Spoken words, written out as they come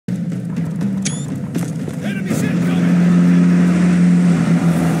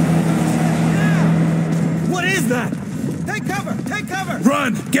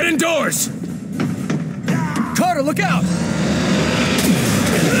indoors! Carter, look out!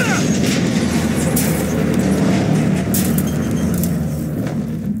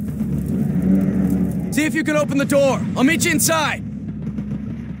 See if you can open the door. I'll meet you inside.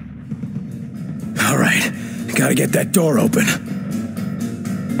 All right. Gotta get that door open.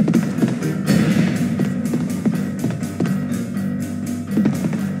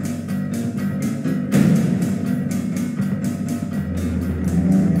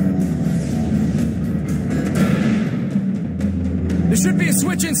 There should be a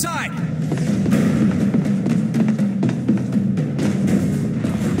switch inside.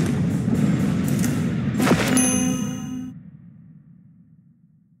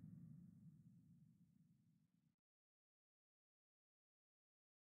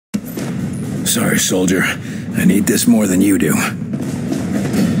 Sorry, soldier. I need this more than you do.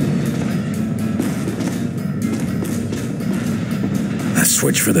 That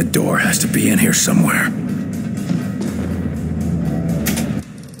switch for the door has to be in here somewhere.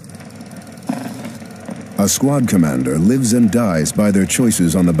 A squad commander lives and dies by their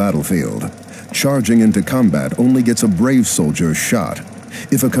choices on the battlefield. Charging into combat only gets a brave soldier shot.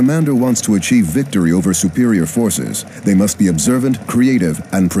 If a commander wants to achieve victory over superior forces, they must be observant, creative,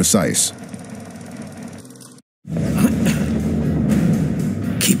 and precise.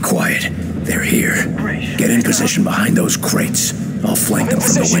 Keep quiet. They're here. Get in position behind those crates. I'll flank them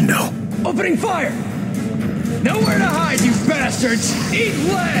from the window. Opening fire! Nowhere to hide, you bastards! Eat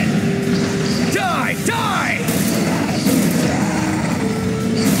lead! Die! Die!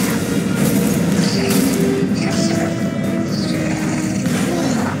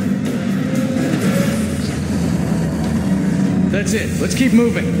 That's it. Let's keep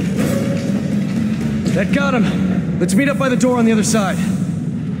moving. That got him. Let's meet up by the door on the other side.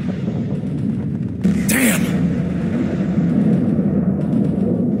 Damn!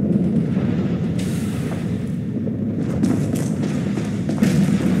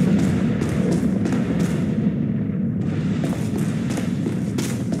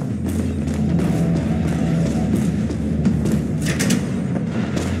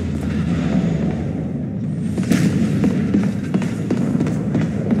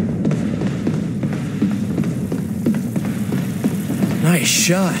 Nice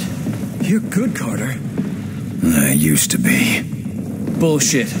shot. You're good, Carter. I used to be.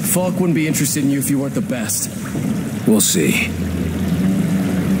 Bullshit. Falk wouldn't be interested in you if you weren't the best. We'll see.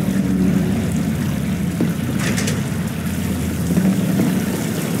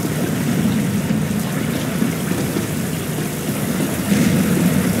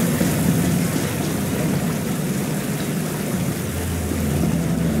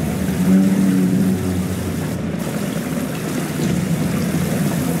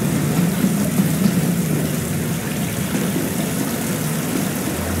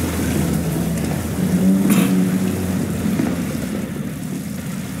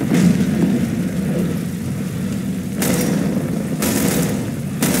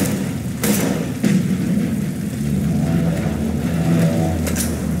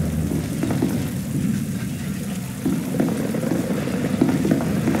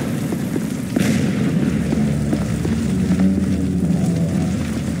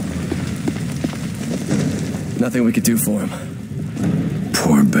 Nothing we could do for him.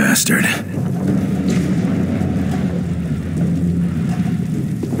 Poor bastard.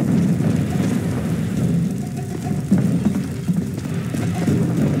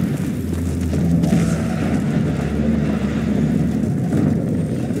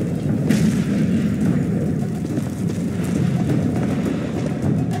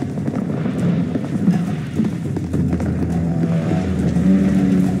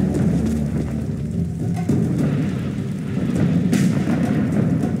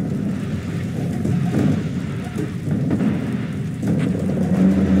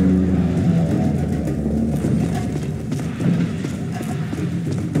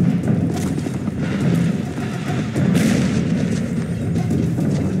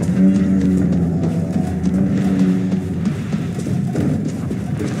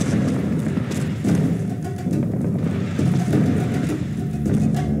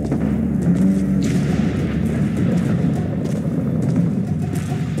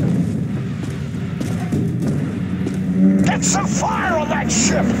 Get some fire on that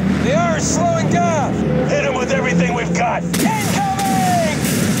ship! They are slowing down! Hit them with everything we've got! Incoming!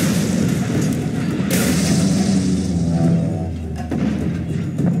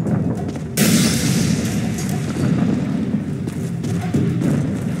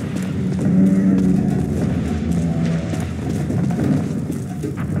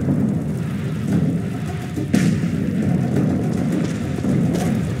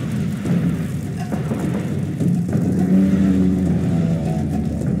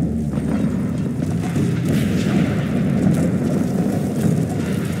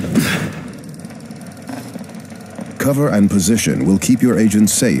 Cover and position will keep your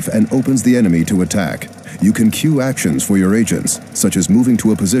agents safe and opens the enemy to attack. You can queue actions for your agents, such as moving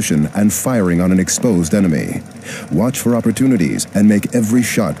to a position and firing on an exposed enemy. Watch for opportunities and make every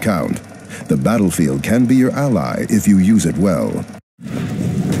shot count. The battlefield can be your ally if you use it well.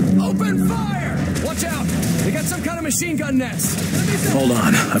 Open fire! Watch out! They got some kind of machine gun nest. Hold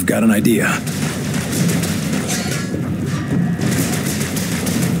on, I've got an idea.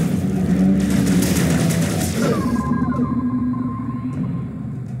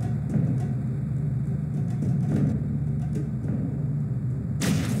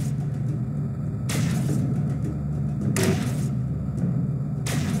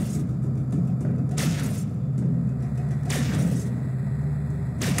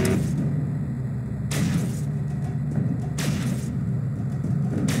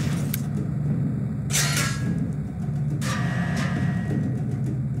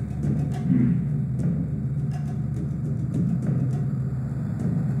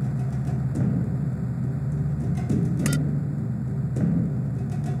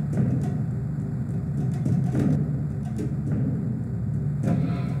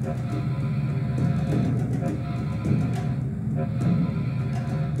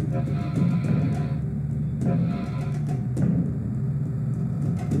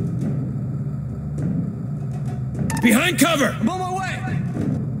 Behind cover! I'm on my way!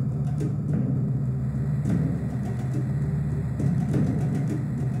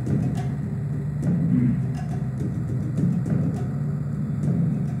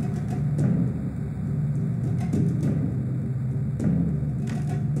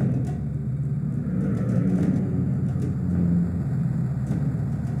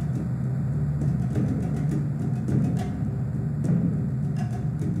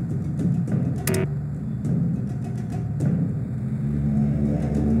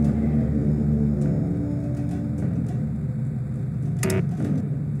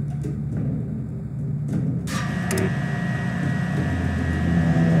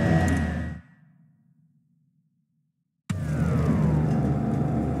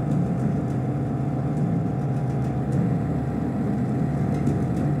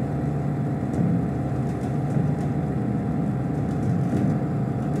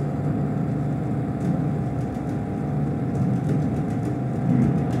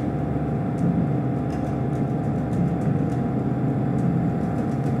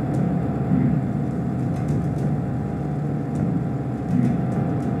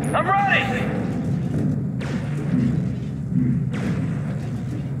 I'm ready!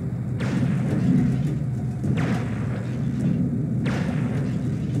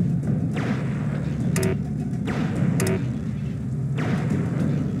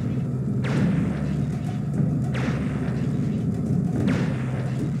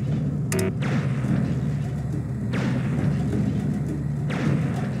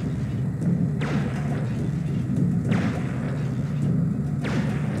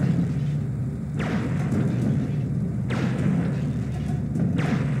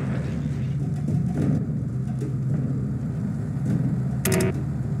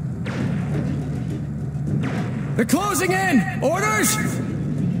 They're closing in! Orders!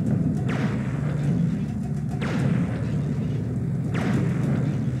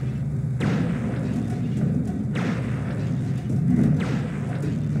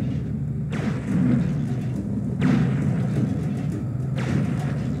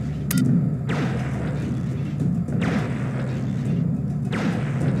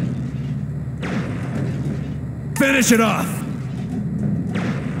 Finish it off!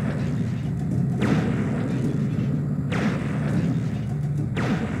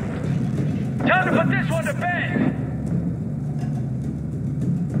 Time to put this one to bed!